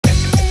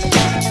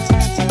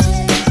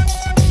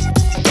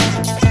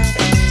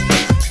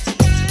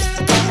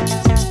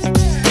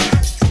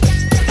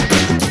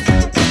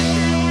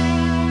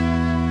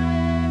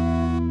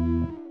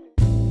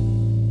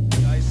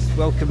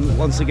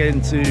once again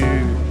to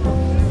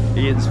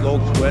Ian's vlog.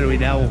 Where are we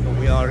now?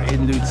 We are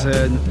in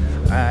Lucerne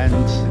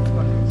and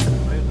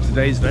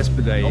today's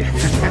Vespa day.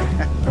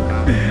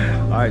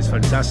 Oh, it's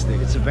fantastic.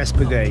 It's a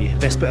Vespa day,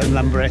 Vespa and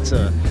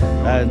Lambretta,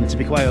 and to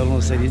be quite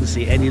honest, I didn't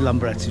see any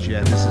Lambrettas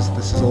yet. This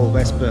is all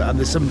Vespa, and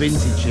there's some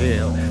vintage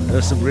here.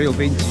 There's some real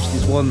vintage.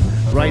 There's one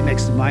right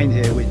next to mine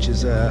here, which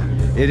is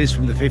it is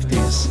from the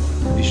 50s.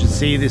 You should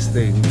see this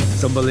thing.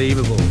 It's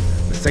unbelievable.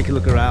 Let's take a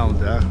look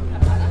around.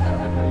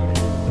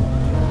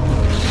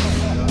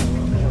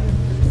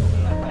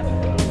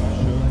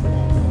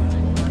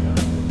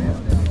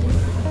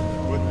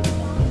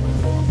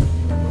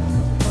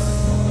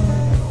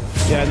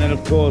 Yeah, and then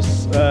of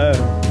course,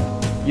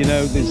 you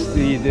know, there's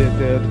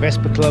the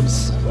Vespa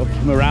clubs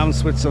from around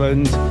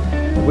Switzerland,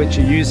 which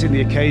are using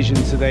the occasion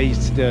today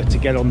to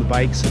get on the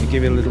bikes and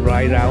give it a little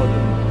ride out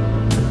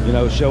and, you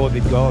know, show what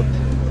they've got.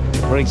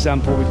 For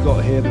example, we've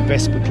got here the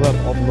Vespa Club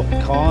of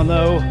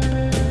Locarno,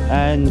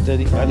 and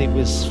it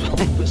was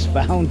was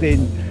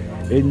founded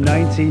in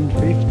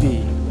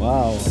 1950.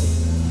 Wow,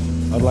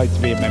 I'd like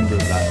to be a member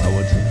of that. I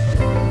would.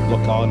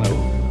 Locarno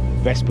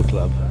Vespa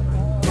Club.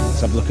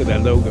 Let's have a look at their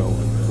logo.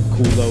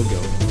 Cool logo.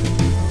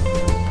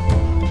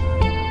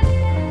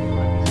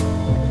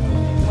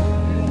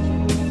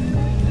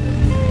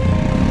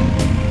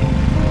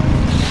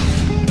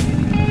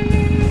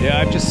 Yeah,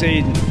 I've just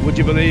seen, would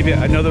you believe it,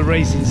 another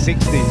race in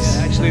 60s.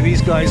 Actually,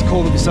 these guys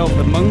call themselves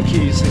the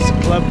Monkeys. It's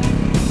a club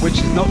which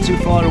is not too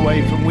far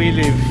away from where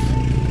we live.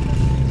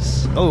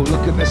 Oh,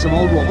 look at this, some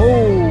old one.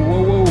 Oh,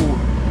 whoa,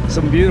 whoa.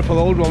 Some beautiful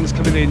old ones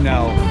coming in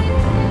now.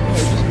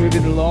 Just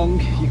moving along,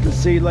 you can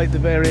see like the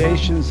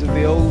variations of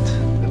the old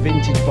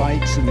vintage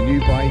bikes and the new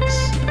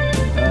bikes.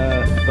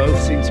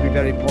 Both seem to be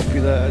very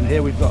popular, and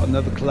here we've got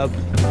another club,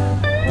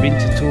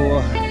 Winter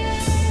Tour.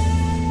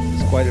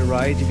 It's quite a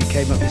ride if you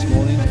came up this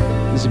morning.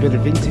 There's a bit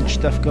of vintage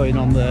stuff going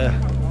on there.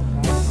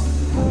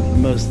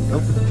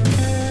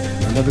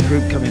 Another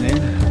group coming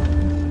in.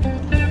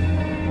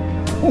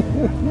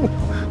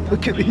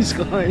 Look at these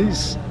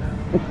guys.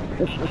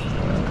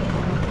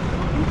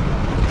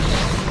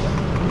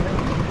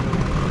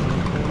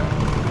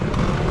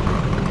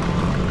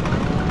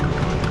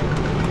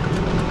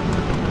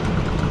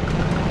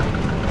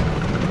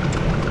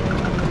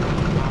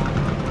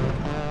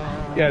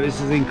 Yeah,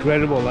 this is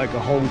incredible, like a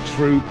whole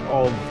troop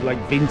of like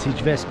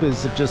vintage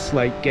Vespas have just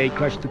like gate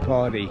crashed the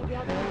party.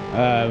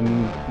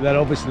 They're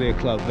obviously a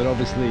club, they're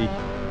obviously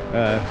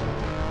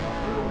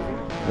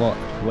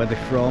where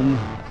they're from.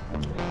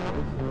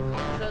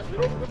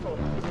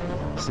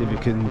 See if we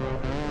can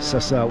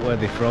suss out where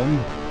they're from.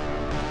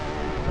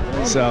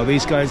 So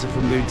these guys are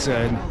from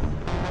Lucerne.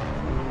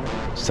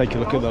 Just take a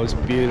look at those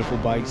beautiful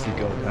bikes they've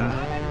got,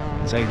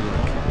 huh? Take a look.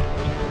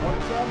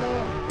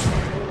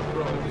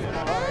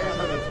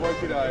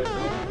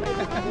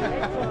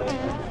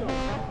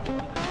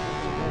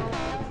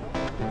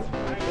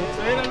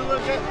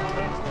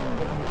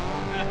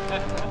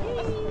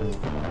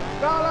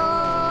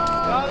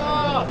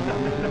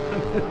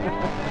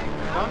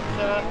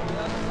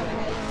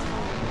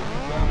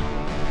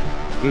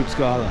 Group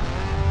Scala.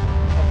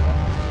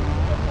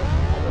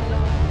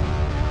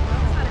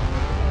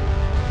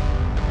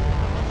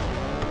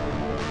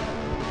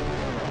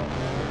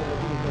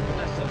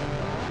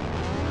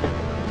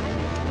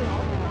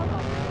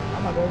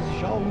 Das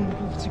ist auch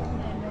 150.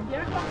 Ja,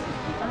 ja.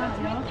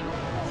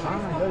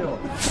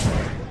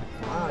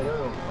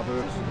 Aber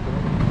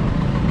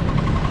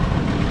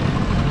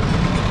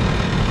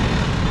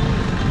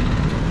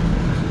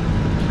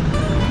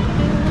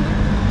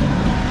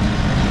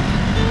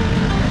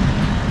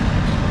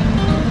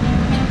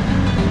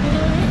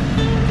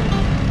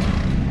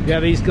yeah,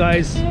 these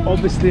guys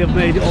obviously have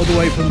made it all the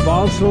way from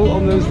Basel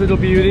on those little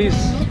beauties.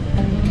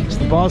 It's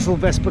the Basel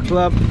Vespa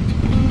Club.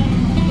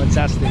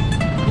 Fantastic.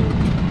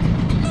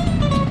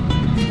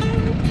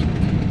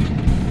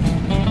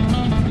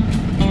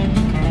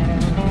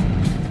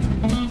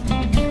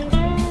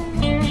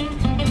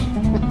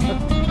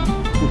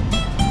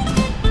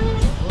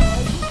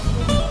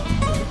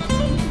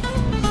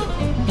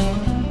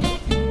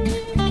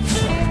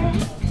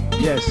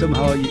 Yeah,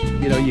 somehow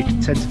you know you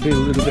tend to feel a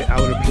little bit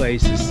out of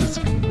place. It's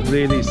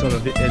really sort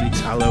of an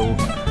Italo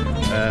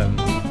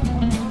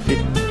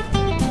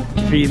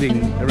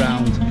feeling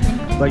around.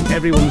 Like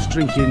everyone's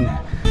drinking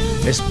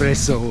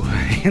espresso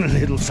in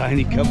little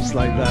tiny cups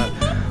like that.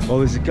 Well,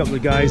 there's a couple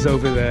of guys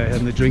over there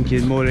and they're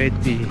drinking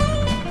Moretti,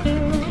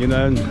 you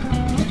know,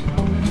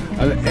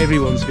 and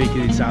everyone's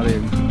speaking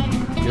Italian.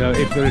 You know,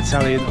 if they're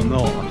Italian or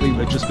not, I think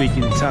they're just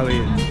speaking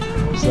Italian.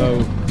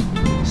 So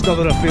it's not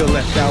that I feel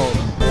left out,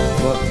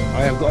 but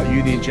I have got a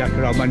Union Jack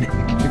around my neck.